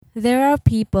There are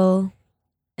people,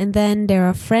 and then there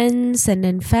are friends, and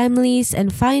then families,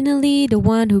 and finally the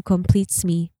one who completes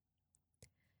me.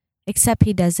 Except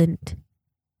he doesn't.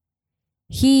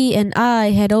 He and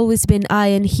I had always been I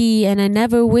and he, and I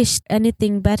never wished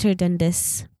anything better than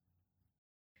this.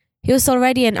 He was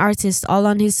already an artist all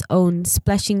on his own,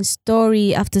 splashing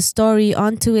story after story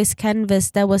onto his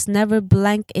canvas that was never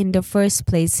blank in the first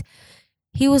place.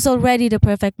 He was already the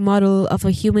perfect model of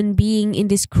a human being in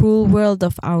this cruel world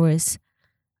of ours.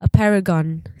 A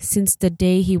paragon since the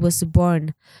day he was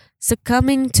born,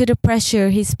 succumbing to the pressure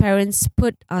his parents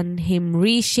put on him,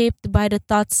 reshaped by the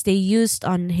thoughts they used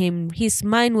on him. His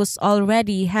mind was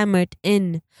already hammered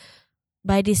in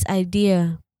by this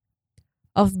idea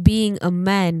of being a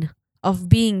man, of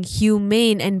being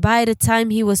humane, and by the time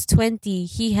he was 20,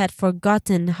 he had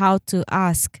forgotten how to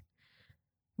ask.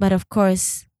 But of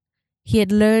course, he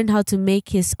had learned how to make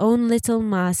his own little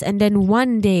mass, and then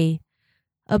one day,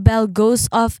 a bell goes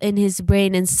off in his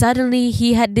brain, and suddenly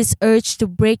he had this urge to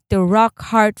break the rock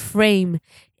hard frame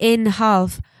in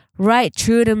half, right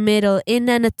through the middle, in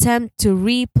an attempt to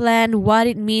replan what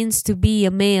it means to be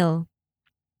a male.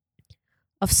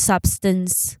 Of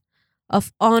substance,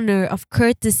 of honor, of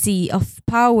courtesy, of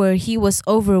power, he was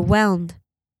overwhelmed.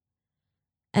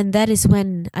 And that is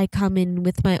when I come in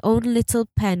with my own little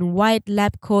pen, white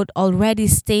lab coat already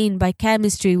stained by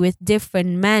chemistry with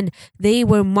different men. They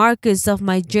were markers of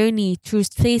my journey through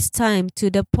space-time to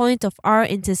the point of our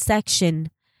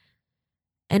intersection.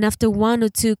 And after one or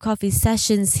two coffee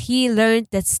sessions, he learned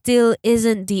that steel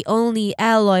isn't the only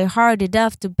alloy hard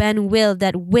enough to bend will,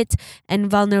 that wit and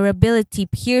vulnerability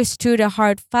pierce through the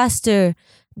heart faster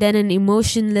than an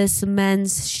emotionless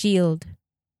man's shield.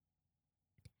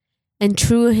 And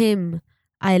through him,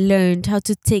 I learned how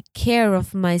to take care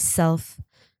of myself,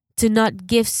 to not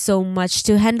give so much,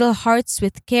 to handle hearts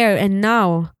with care. And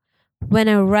now, when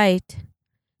I write,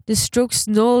 the strokes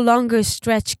no longer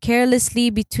stretch carelessly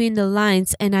between the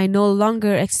lines, and I no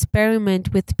longer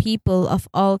experiment with people of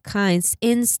all kinds.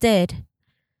 Instead,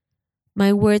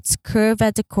 my words curve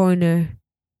at the corner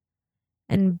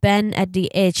and bend at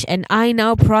the edge, and I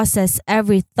now process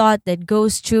every thought that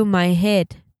goes through my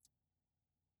head.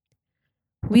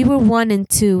 We were one and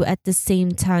two at the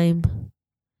same time,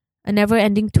 a never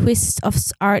ending twist of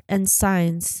art and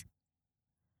science.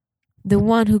 The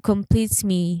one who completes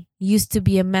me used to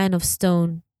be a man of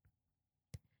stone,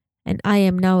 and I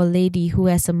am now a lady who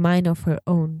has a mind of her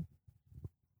own.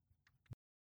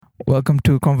 Welcome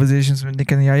to Conversations with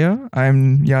Nick and Yaya.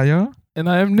 I'm Yaya, And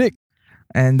I am Nick.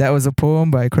 and that was a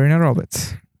poem by Corina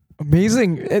Roberts.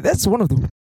 Amazing. That's one of the.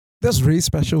 That's really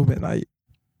special, man.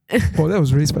 Oh, that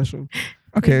was really special.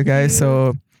 Okay, Thank guys, you.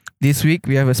 so this week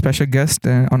we have a special guest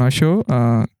on our show,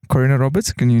 Corina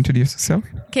Roberts. Can you introduce yourself?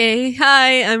 Okay,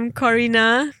 hi, I'm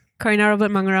Corina Robert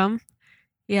Mangaram.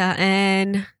 Yeah,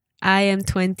 and I am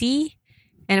 20,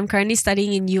 and I'm currently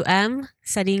studying in UM,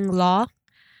 studying law.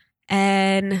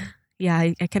 And yeah,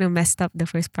 I kind of messed up the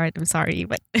first part. I'm sorry,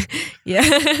 but yeah.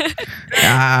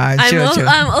 I'm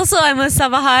a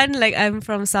Sabahan, like I'm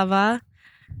from Sabah.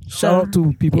 Shout out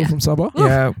to people yeah. from Sabah.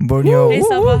 Yeah, Borneo. Hey,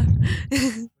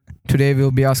 Sabah. Today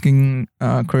we'll be asking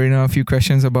Corina a few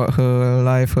questions about her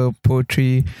life, her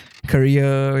poetry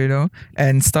career,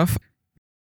 and stuff.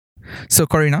 So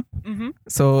Corina,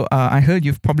 Mm-hmm. I heard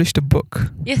you've published a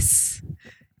book. Yes.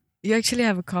 You actually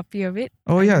have a copy of it?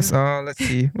 Oh I yes, know. let's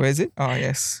see. Where is it? Oh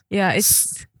yes. Yeah,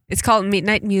 it's called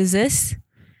Midnight Muses.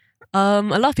 A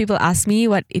lot of people ask me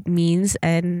what it means,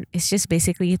 and it's just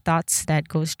basically thoughts that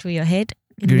goes through your head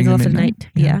in During the the middle of the midnight?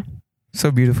 night. Yeah. Yeah.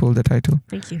 So beautiful, the title.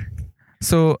 Thank you.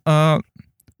 So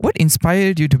what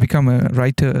inspired you to become a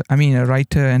writer? I mean, a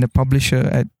writer and a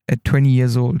publisher at 20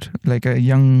 years old, like a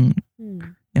young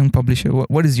publisher.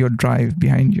 What is your drive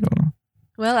behind your?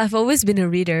 Well, I've always been a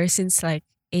reader since like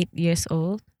 8 years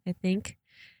old, I think.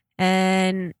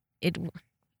 And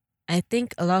I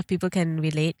think a lot of people can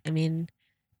relate. I mean,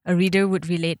 a reader would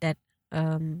relate that.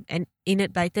 And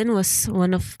Enid Blyton was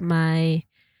one of my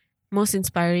most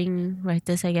inspiring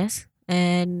writers, I guess.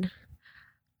 And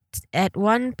at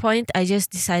one point, I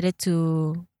just decided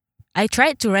to. I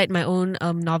tried to write my own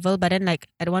novel, but then like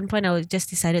at one point, just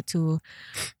decided to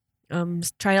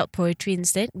try out poetry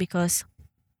instead because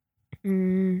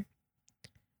I'm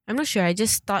not sure. I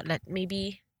just thought that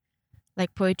maybe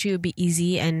like poetry would be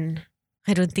easy, and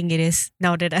I don't think it is.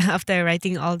 Now that after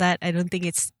writing all that, I don't think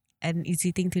it's an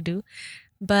easy thing to do.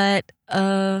 But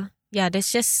yeah,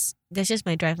 that's just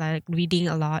my drive, like reading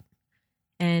a lot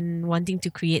and wanting to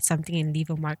create something and leave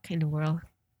a mark in the world.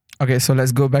 Okay, so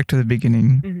let's go back to the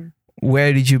beginning. Mm-hmm.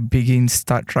 Where did you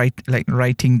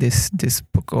writing this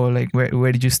book, or like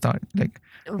where did you start? Like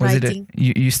Was writing.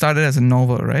 You started as a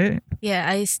novel, right? Yeah,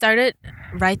 I started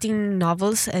writing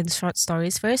novels and short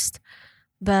stories first,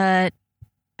 but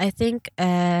I think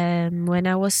when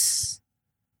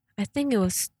I think it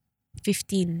was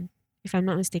 15, if I'm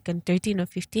not mistaken, 13 or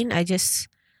 15. I just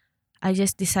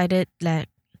decided, like,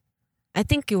 I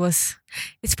think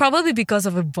it's probably because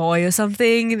of a boy or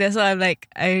something. That's why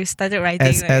I started writing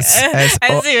As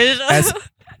usual. as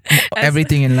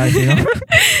everything in life,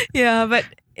 Yeah, but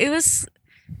it's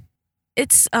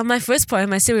my first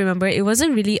poem. I still remember it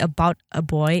wasn't really about a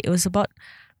boy. It was about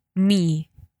me.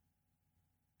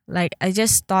 Like, I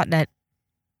just thought that,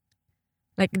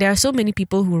 like, there are so many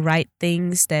people who write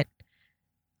things that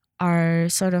are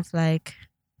sort of like,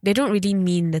 they don't really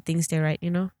mean the things they write,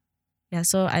 Yeah,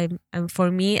 so I'm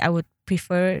for me, I would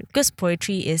prefer, because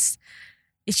poetry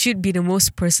it should be the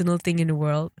most personal thing in the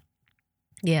world.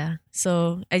 Yeah.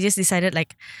 So I just decided,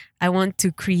 like, I want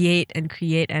to create and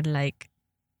like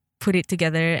put it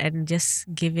together and just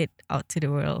give it out to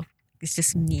the world. It's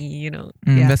just me,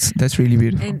 Yeah. That's really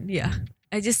beautiful. And yeah,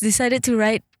 I just decided to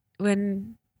write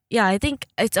I think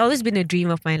it's always been a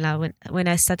dream of mine now when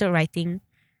I started writing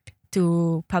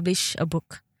to publish a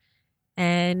book.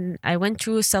 And I went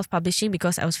through self-publishing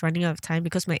because I was running out of time,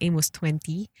 because my aim was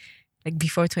 20, like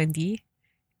before 20.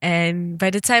 And by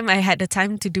the time I had the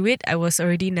time to do it, I was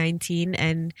already 19,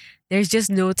 and there's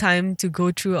just no time to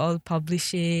go through all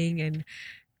publishing and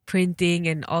printing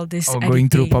and all this. Or going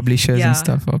through editing. publishers Yeah. and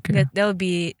stuff. Okay. They'll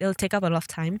take up a lot of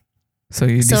time. So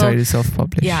you decided to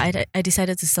self-publish. Yeah, I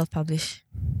decided to self-publish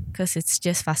because it's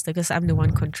just faster, because I'm the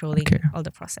one controlling all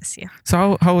the process. Yeah.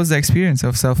 So how was the experience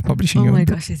of self-publishing Oh your my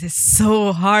book? gosh, it is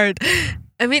so hard.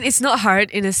 I mean, it's not hard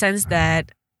in the sense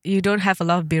that you don't have a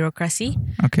lot of bureaucracy,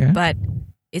 Okay. but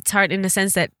it's hard in the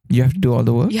sense that You have to do all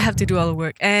the work? you have to do all the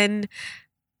work. And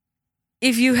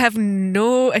if you have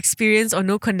no experience or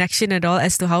no connection at all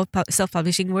as to how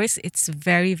self-publishing works, it's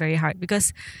very, very hard,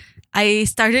 because I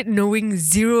started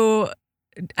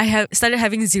started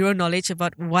having zero knowledge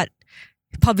about what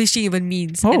publishing even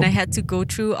means. Oh. And I had to go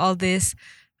through all this.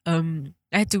 I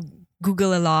had to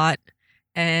Google a lot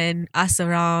and ask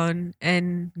around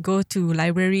and go to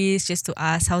libraries just to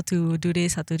ask how to do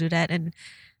this, how to do that. And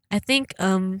I think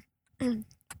one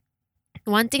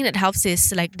thing that helps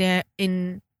is, like, there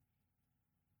on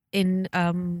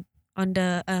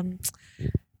the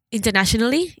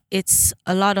internationally,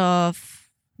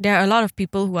 there are a lot of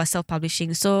people who are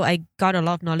self-publishing. So I got a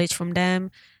lot of knowledge from them.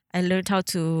 I learned how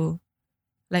to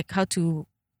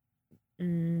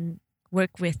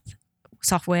work with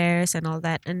softwares and all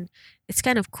that, and it's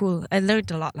kind of cool. I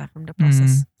learned a lot from the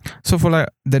process. So for like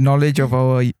the knowledge of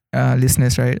our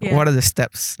listeners, right? Yeah. What are the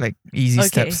steps, like easy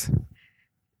steps?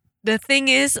 The thing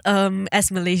is, as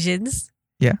Malaysians,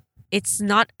 Yeah. it's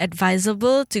not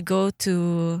advisable to go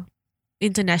to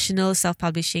international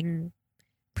self-publishing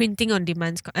print on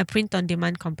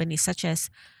demand companies such as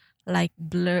like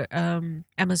Blur,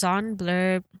 Amazon,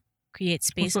 Blur,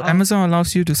 CreateSpace. So Amazon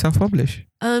allows you to self-publish.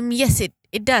 Yes, it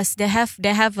does. They have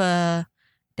a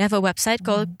website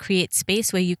called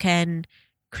CreateSpace where you can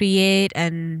create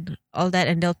and all that,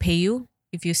 and they'll pay you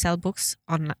if you sell books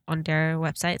on their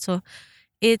website. So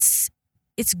it's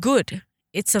good.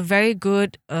 It's a very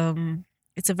good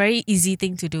it's a very easy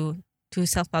thing to do, to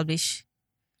self-publish.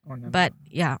 But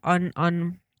yeah, on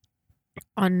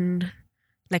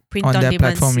like print On on their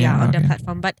demand, platform, yeah, on their okay.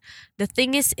 platform. But the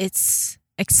thing is, it's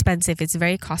expensive. It's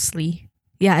very costly.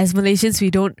 Yeah, as Malaysians, we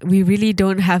really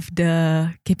don't have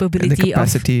the capability The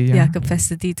capacity, of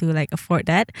capacity to like afford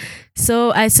that.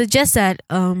 So I suggest that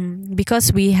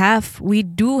because we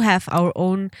do have our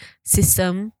own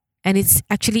system, and it's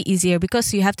actually easier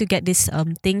because you have to get this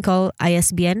thing called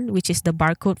ISBN, which is the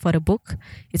barcode for the book.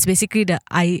 It's basically the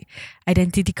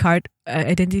identity code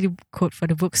for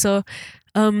the book. So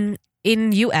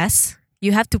in US,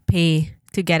 you have to pay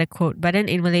to get a code, but then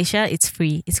in Malaysia, it's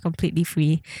free. It's completely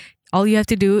free. All you have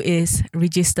to do is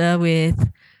register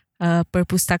with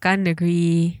Perpustakaan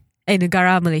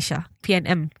Negara Malaysia,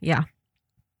 PNM. Yeah.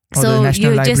 Or the So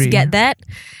National you Library. just get that,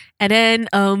 and then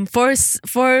for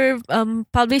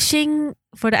publishing,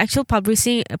 for the actual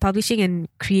publishing and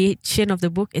creation of the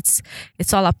book, it's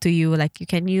all up to you. Like, you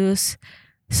can use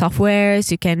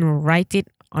softwares, you can write it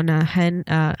on a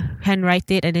handwrite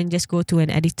it, and then just go to an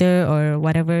editor or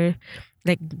whatever.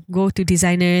 Like, go to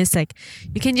designers. Like,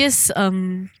 you can just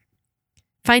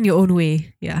find your own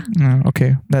way. Yeah.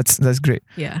 Okay, that's great.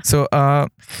 Yeah. So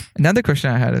another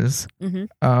question I had is Mm-hmm.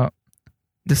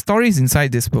 the stories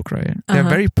inside this book, right? They're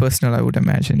very personal, I would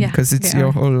imagine, Yeah, because it's they your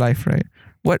are. whole life, right?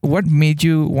 What made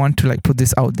you want to like put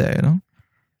this out there?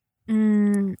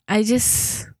 I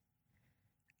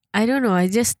don't know. I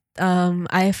just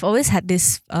I've always had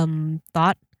this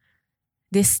thought,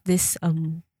 this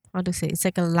how to say, it's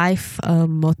like a life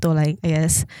motto, like, I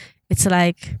guess it's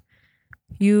like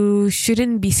you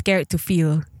shouldn't be scared to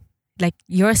feel like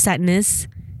your sadness.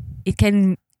 It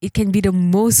can be the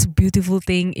most beautiful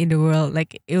thing in the world.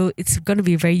 Like it's gonna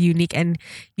be very unique, and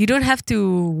you don't have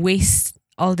to waste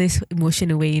all this emotion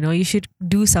away. You should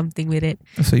do something with it.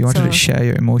 So you wanted to So- share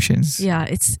your emotions.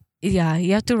 Yeah,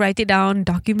 you have to write it down,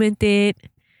 document it,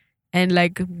 and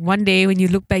like one day when you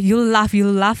look back, you'll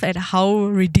laugh at how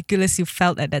ridiculous you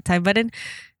felt at that time. But then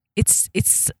it's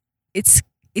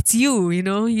you,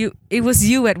 it was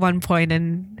you at one point,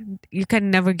 and you can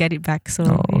never get it back. So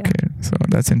Oh, yeah. okay. So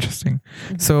that's interesting.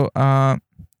 Mhm. So,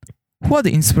 who are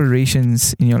the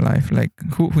inspirations in your life? Like,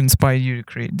 who inspired you to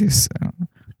create this?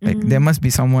 Like, Mm. there must be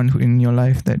someone who in your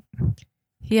life that.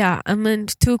 Yeah, I mean,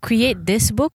 to create this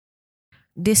book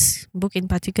in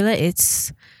particular,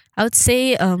 I would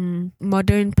say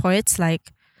modern poets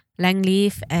like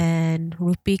Langleaf and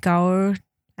Rupi Kaur.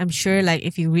 I'm sure like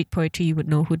if you read poetry you would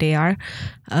know who they are.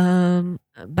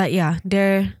 But yeah,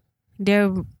 they're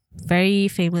very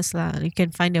famous lah. You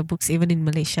can find their books even in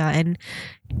Malaysia, and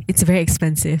it's very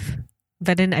expensive.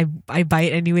 But then I buy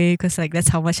it anyway because like that's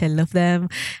how much I love them.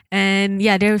 And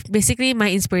yeah, they're basically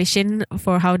my inspiration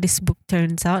for how this book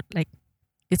turns out. Like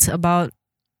it's about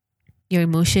your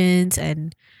emotions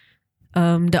and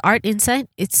the art inside.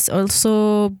 It's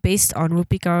also based on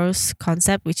Rupi Kaur's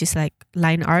concept, which is like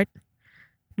line art.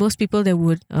 Most people they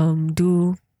would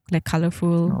do like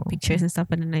colorful Oh, pictures and stuff,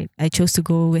 and then I chose to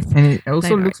go with And it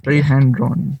also Line looks art, very yeah. hand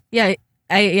drawn.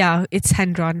 it's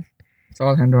hand drawn. It's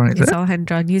all hand drawn, is It's it? all hand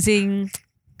drawn using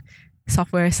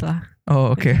softwares lah.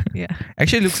 Oh, okay. Yeah.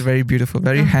 Actually, it looks very beautiful,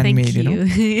 very Oh, handmade. Thank You know.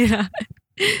 yeah.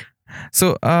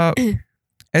 So,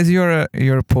 as you're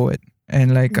a poet,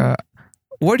 and like, Mhm.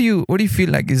 what do you feel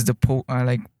like is the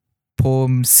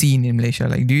poem scene in Malaysia?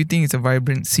 Like, do you think it's a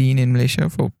vibrant scene in Malaysia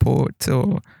for poets,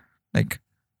 or like?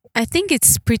 I think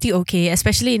it's pretty okay,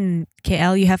 especially in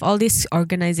KL. You have all these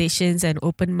organizations and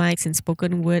open mics and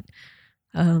spoken word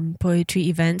poetry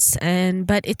events,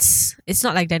 but it's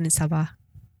not like that in Sabah.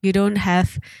 You don't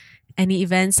have any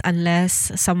events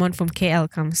unless someone from KL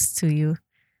comes to you.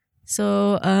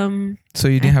 So So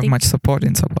you I didn't have think- much support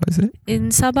in Sabah, is it?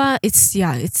 in Sabah,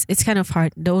 it's kind of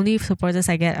hard. The only supporters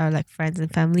I get are like friends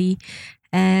and family,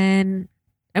 and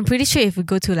I'm pretty sure if we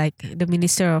go to like the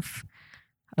Minister of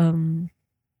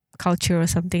Culture or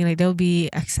something, like they'll be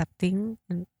accepting,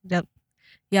 and but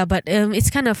it's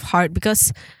kind of hard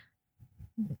because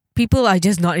people are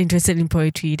just not interested in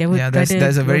poetry. They would Yeah, there's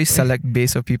rather a very work- select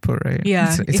base of people, right?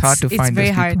 Yeah, it's hard to it's find very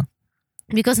those hard. people.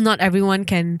 because not everyone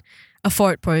can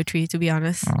afford poetry. To be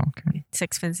honest, Oh, okay. it's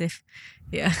expensive.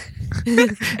 Yeah,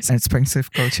 It's an expensive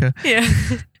culture. yeah.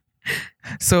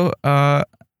 So,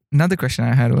 another question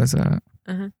I had was,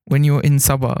 Uh-huh. when you were in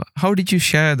Sabah, how did you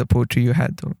share the poetry you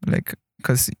had though? Like,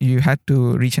 because you had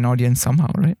to reach an audience somehow,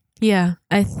 right? Yeah,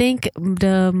 I think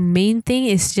the main thing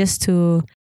is just to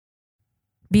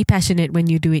be passionate when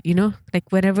you do it, Like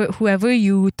whoever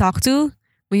you talk to,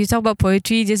 when you talk about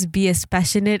poetry, just be as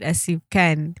passionate as you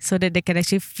can so that they can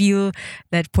actually feel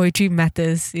that poetry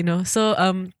matters, So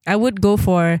I would go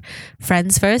for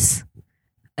friends first,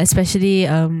 especially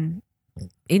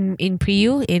in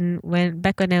pre-U,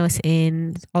 back when I was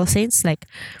in All Saints, like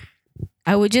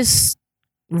I would just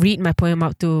read my poem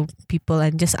out to people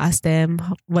and just ask them,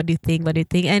 what do you think,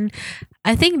 and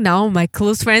I think now my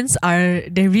close friends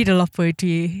they read a lot of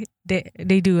poetry.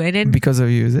 They do, and then Because of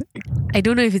you, is it? I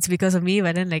don't know if it's because of me,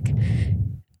 but then like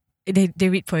they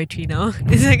read poetry now.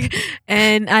 It's like,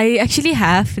 and I actually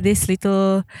have this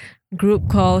little group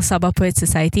called Sabah Poet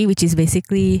Society, which is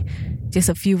basically just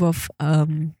a few of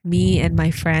me and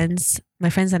my friends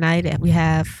and I, that we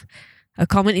have a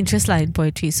common interest in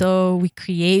poetry. So we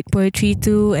create poetry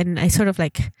too, and I sort of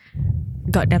like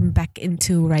got them back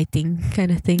into writing kind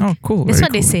of thing. Oh, cool. That's very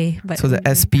what they cool. say. But So the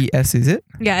SPS, is it?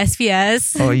 yeah,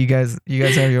 SPS. Oh, you guys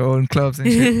have your own clubs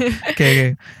and shit.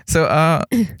 Okay. So, I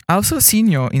also seen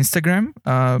your Instagram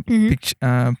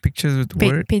Mhm. pictures with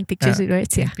words. Paint pictures with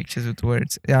words. Yeah. Pictures with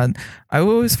words. Yeah, I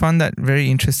always found that very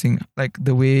interesting. Like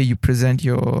the way you present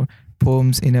your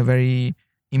poems in a very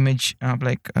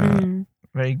Mm.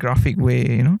 very graphic way,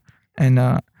 and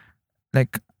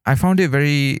like I found it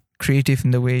very creative in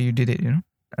the way you did it,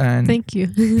 And Thank you.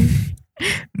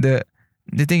 the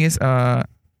thing is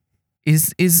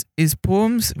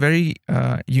poems very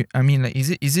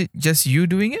is it just you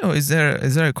doing it, or is there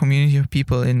a community of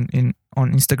people on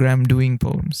Instagram doing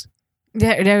poems?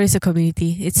 There is a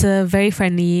community. It's a very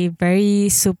friendly, very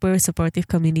super supportive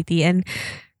community, and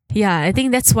yeah, I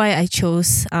think that's why I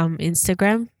chose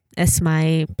Instagram, as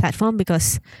my platform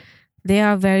because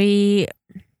they're very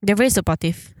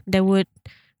supportive. They would,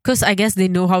 because I guess they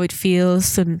know how it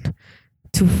feels and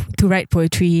to write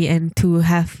poetry and to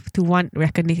want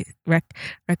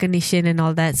recognition and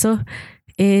all that. So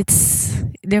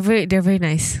they're very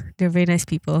nice. They're very nice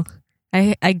people.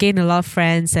 I gained a lot of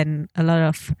friends and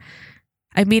I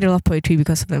made a lot of poetry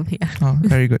because of them. Yeah. Oh,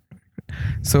 very good.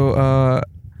 So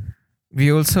we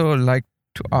also like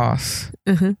to ask,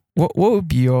 what would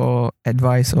be your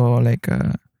advice, or like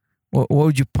what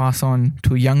would you pass on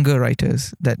to younger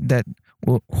writers that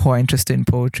who are interested in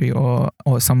poetry or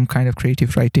some kind of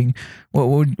creative writing? What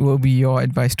would be your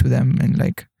advice to them, and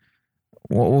like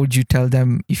what would you tell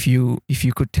them if you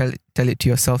could tell it to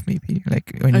yourself, maybe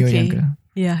like when you were younger?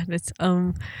 Yeah, that's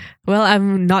well,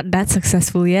 I'm not that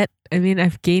successful yet. I mean,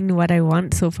 I've gained what I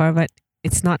want so far, but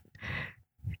it's not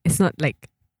successful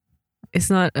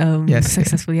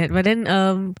yet. But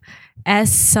then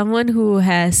as someone who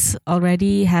has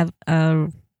already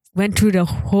went through the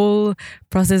whole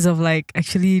process of like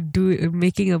actually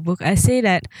making a book, I say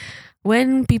that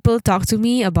when people talk to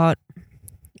me about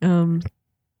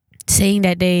saying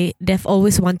that they've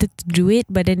always wanted to do it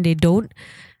but then they don't,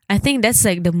 I think that's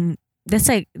kind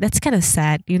of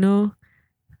sad, you know?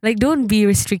 Like, don't be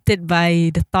restricted by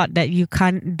the thought that you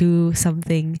can't do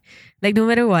something. Like, no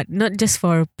matter what, not just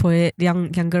for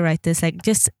younger writers, like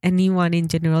just anyone in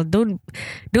general. Don't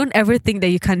ever think that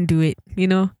you can't do it, you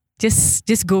know?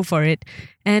 Just go for it.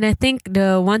 And I think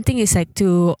the one thing is like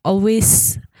to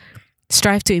always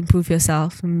strive to improve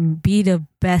yourself, be the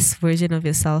best version of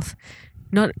yourself.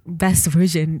 Not best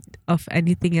version of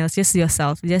anything else, just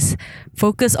yourself. Just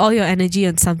focus all your energy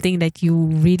on something that you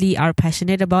really are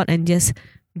passionate about and just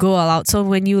go all out. So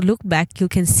when you look back, you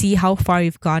can see how far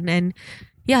you've gone. And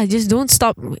yeah, just don't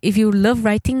stop. If you love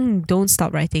writing, don't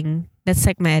stop writing. That's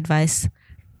like my advice.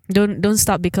 Don't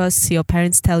stop because your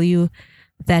parents tell you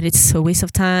that it's a waste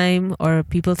of time, or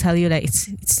people tell you that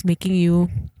it's making you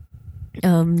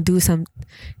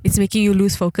it's making you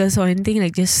lose focus or anything.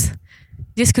 Like just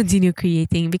continue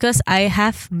creating, because I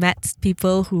have met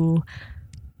people who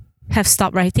have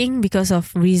stopped writing because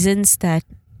of reasons that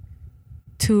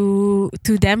to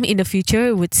them in the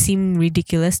future would seem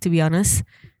ridiculous, to be honest.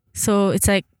 So it's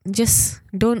like, just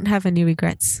don't have any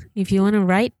regrets. If you want to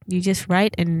write, you just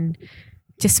write and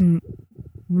just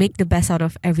make the best out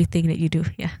of everything that you do.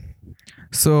 Yeah.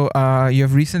 So you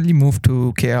have recently moved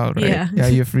to KL, right? Yeah. Yeah,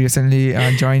 you've recently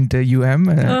joined the UM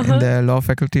in the law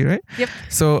faculty, right? Yep.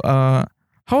 So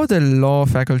how are the law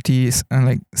faculties,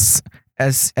 like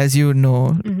as you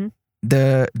know,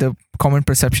 the common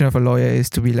perception of a lawyer is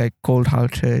to be like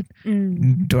cold-hearted,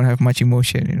 don't have much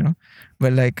emotion, you know.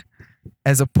 But like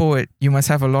as a poet, you must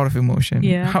have a lot of emotion.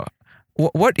 Yeah.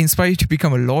 What inspired you to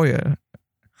become a lawyer?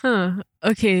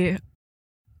 Okay.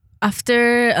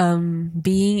 After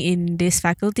being in this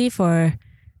faculty for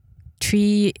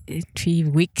 3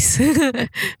 weeks,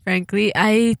 frankly,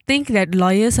 I think that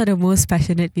lawyers are the most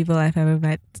passionate people I've ever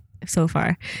met so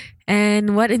far.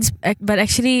 And but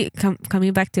actually,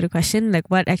 coming back to the question, like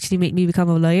what actually made me become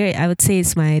a lawyer, I would say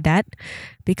it's my dad,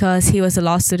 because he was a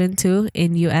law student too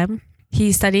in UM.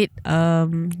 He studied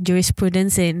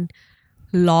jurisprudence in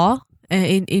law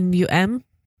in UM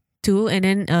too, and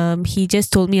then he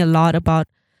just told me a lot about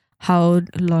how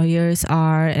lawyers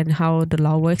are and how the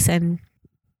law works, and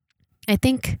I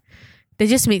think that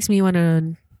just makes me want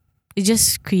to. It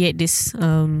just create this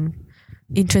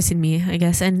interest in me, I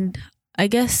guess, and I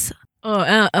guess.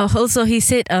 Also he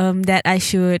said that I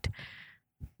should,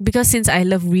 because since I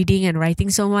love reading and writing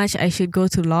so much, I should go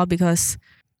to law, because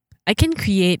I can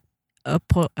create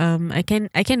I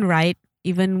can write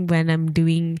even when I'm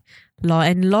doing law,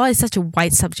 and law is such a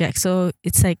wide subject, so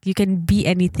it's like you can be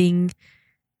anything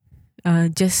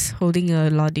just holding a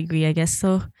law degree, I guess.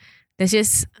 So that's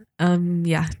just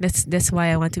that's why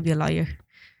I want to be a lawyer.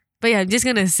 But yeah, I'm just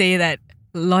gonna say that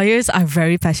lawyers are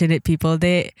very passionate people.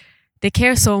 They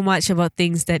care so much about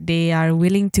things that they are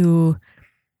willing to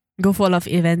go for a lot of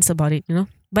events about it, you know.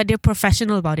 But they're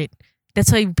professional about it.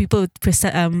 That's why people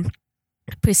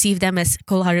perceive them as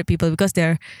cold-hearted people, because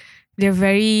they're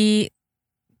very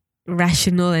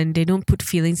rational and they don't put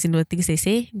feelings into the things they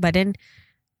say. But then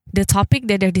the topic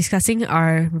that they're discussing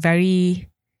are very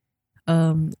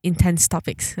intense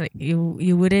topics. Like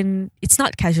you wouldn't. It's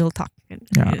not casual talk.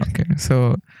 Yeah. Okay.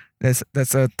 So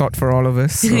that's a thought for all of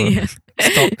us. So Yeah.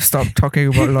 stop talking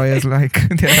about lawyers like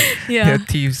they're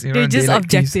thieves. You know, They're just they like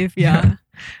objective. thieves. Yeah.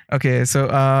 Okay.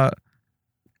 So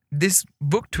this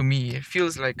book to me, it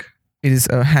feels like it is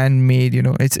a handmade. You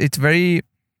know, it's very.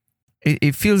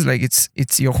 It feels like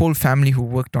it's your whole family who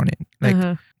worked on it.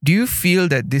 Like do you feel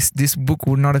that this book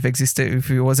would not have existed if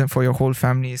it wasn't for your whole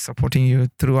family supporting you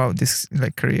throughout this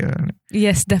like career?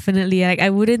 Yes, definitely. Like I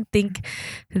wouldn't think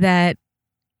that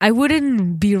I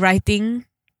wouldn't be writing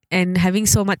and having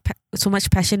so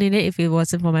much passion in it if it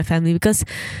wasn't for my family, because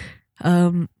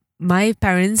my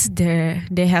parents,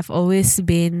 they have always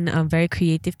been very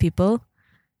creative people.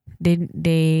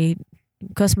 They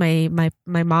because my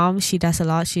mom, she does a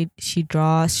lot. She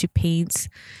draws, she paints,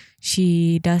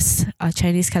 she does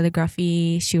Chinese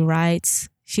calligraphy, she writes,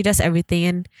 she does everything.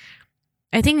 And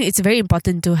I think it's very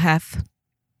important to have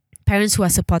parents who are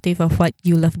supportive of what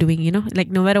you love doing, you know, like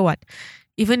no matter what.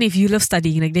 Even if you love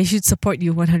studying, like they should support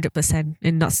you 100%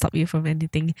 and not stop you from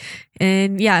anything.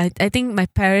 And yeah, I think my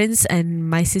parents and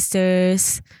my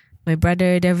sisters, my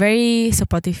brother, they're very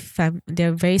supportive.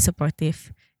 They're very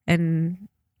supportive, and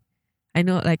I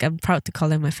know, like I'm proud to call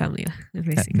them my family.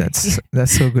 Basically.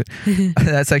 That's so good.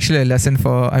 That's actually a lesson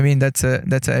for. I mean, that's a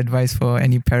advice for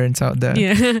any parents out there.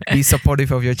 Yeah. Be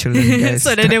supportive of your children, guys.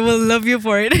 So that they will love you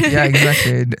for it. Yeah,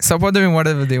 exactly. Support them in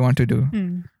whatever they want to do.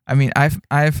 I mean,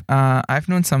 I've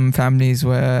known some families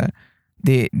where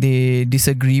they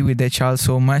disagree with their child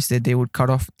so much that they would cut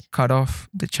off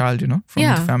the child, you know, from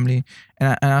the family.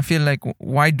 And I feel like,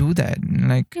 why do that?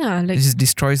 Like, it just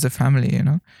destroys the family, you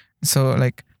know. So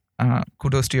like,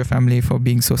 kudos to your family for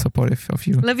being so supportive of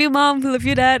you. Love you, mom. Love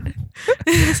you, dad.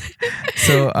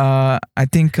 So I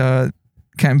think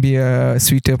can be a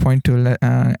sweeter point to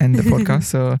end the podcast.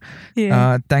 So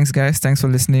thanks, guys. Thanks for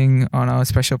listening on our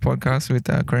special podcast with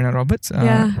Corina Roberts.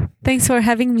 Thanks for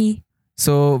having me.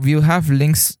 So we'll have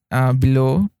links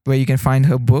below where you can find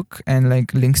her book and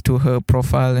like links to her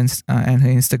profile and her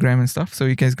Instagram and stuff. So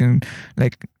you guys can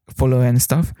like follow her and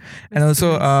stuff. And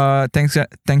also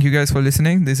thank you guys for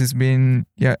listening. This has been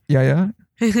Yaya.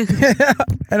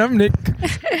 And I'm Nick.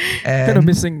 Kind of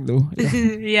missing though.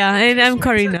 Yeah, and I'm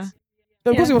Corina.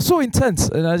 Yeah, because it was so intense,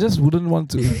 and I just wouldn't want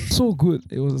to. So good,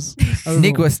 it was.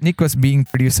 Nick was being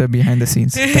producer behind the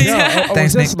scenes. Thanks, I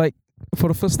was just Nick. like, for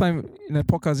the first time in a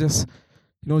podcast,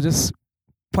 just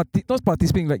not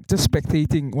participating, like just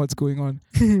spectating what's going on.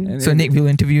 So Nick, we'll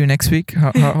interview you next week.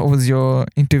 How was your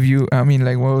interview? I mean,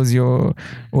 like, what was your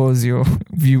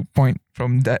viewpoint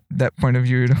from that point of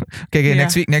view? You know? Okay.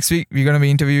 Next week we're gonna be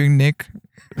interviewing Nick.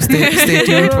 Stay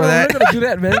tuned for that. We're not gonna do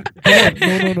that,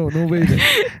 man. No way, man.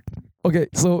 Okay,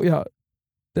 so yeah,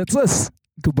 that's us.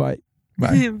 Goodbye.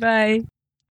 Bye. Bye.